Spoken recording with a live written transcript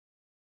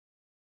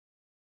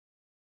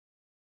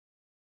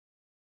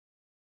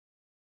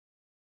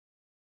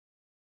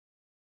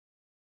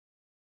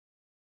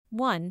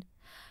1.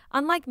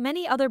 Unlike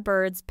many other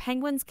birds,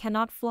 penguins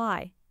cannot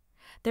fly.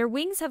 Their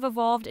wings have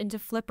evolved into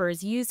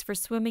flippers used for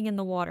swimming in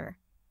the water.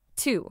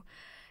 2.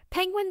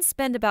 Penguins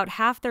spend about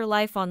half their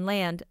life on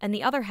land and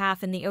the other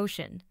half in the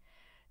ocean.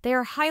 They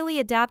are highly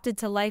adapted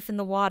to life in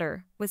the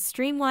water, with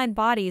streamlined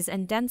bodies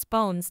and dense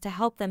bones to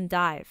help them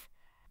dive.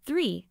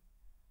 3.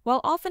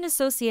 While often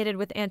associated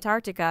with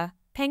Antarctica,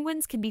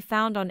 penguins can be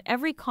found on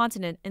every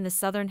continent in the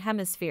southern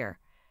hemisphere.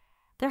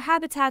 Their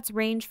habitats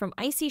range from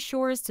icy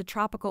shores to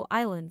tropical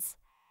islands.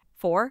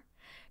 4.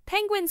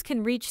 Penguins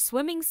can reach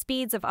swimming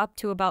speeds of up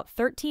to about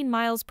 13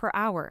 miles per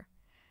hour.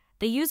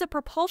 They use a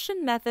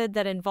propulsion method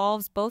that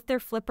involves both their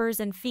flippers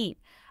and feet,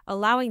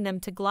 allowing them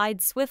to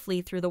glide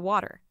swiftly through the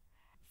water.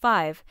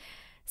 5.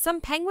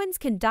 Some penguins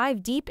can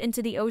dive deep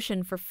into the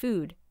ocean for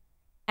food.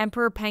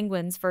 Emperor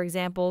penguins, for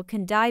example,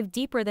 can dive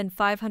deeper than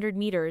 500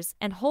 meters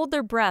and hold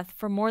their breath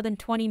for more than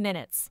 20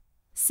 minutes.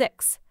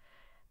 6.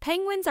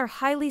 Penguins are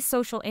highly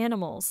social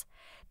animals.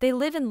 They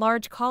live in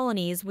large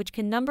colonies which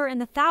can number in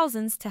the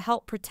thousands to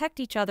help protect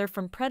each other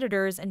from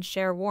predators and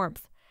share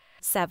warmth.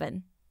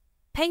 7.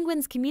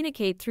 Penguins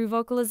communicate through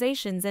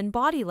vocalizations and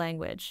body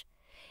language.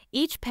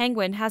 Each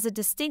penguin has a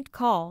distinct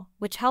call,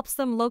 which helps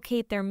them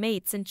locate their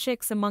mates and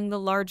chicks among the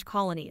large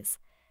colonies.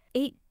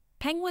 8.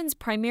 Penguins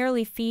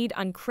primarily feed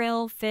on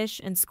krill,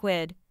 fish, and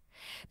squid.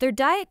 Their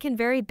diet can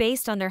vary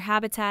based on their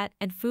habitat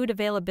and food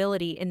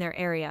availability in their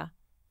area.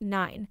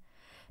 9.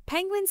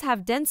 Penguins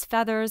have dense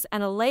feathers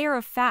and a layer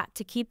of fat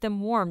to keep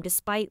them warm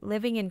despite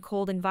living in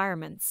cold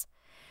environments.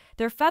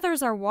 Their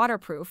feathers are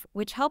waterproof,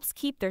 which helps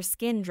keep their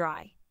skin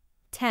dry.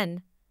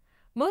 10.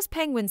 Most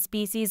penguin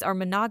species are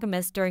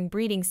monogamous during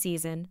breeding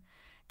season.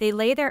 They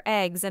lay their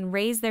eggs and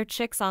raise their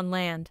chicks on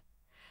land.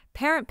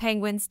 Parent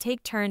penguins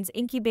take turns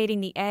incubating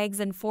the eggs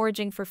and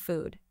foraging for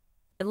food.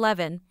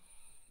 11.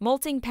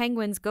 Molting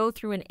penguins go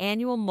through an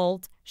annual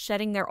molt,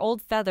 shedding their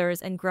old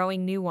feathers and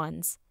growing new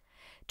ones.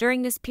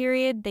 During this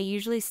period, they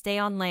usually stay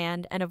on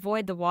land and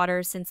avoid the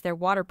water since their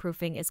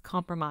waterproofing is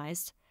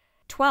compromised.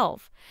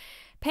 12.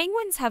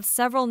 Penguins have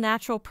several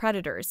natural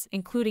predators,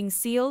 including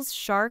seals,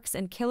 sharks,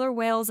 and killer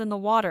whales in the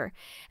water,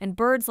 and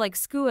birds like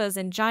skuas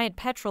and giant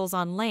petrels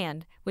on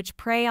land, which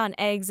prey on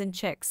eggs and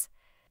chicks.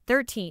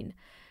 13.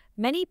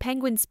 Many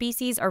penguin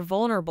species are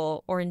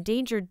vulnerable or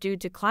endangered due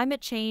to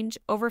climate change,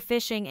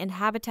 overfishing, and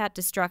habitat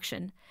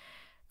destruction.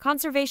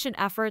 Conservation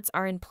efforts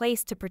are in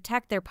place to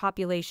protect their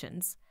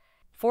populations.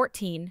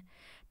 14.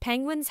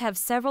 Penguins have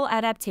several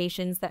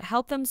adaptations that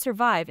help them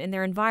survive in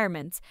their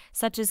environments,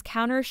 such as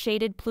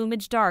counter-shaded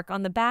plumage dark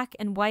on the back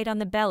and white on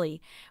the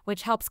belly,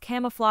 which helps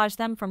camouflage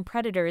them from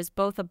predators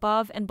both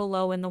above and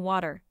below in the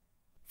water.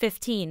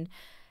 15.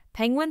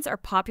 Penguins are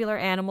popular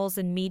animals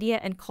in media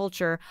and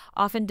culture,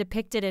 often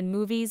depicted in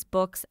movies,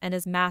 books, and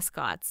as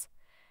mascots.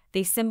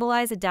 They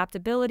symbolize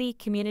adaptability,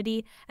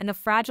 community, and the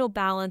fragile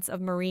balance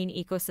of marine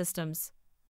ecosystems.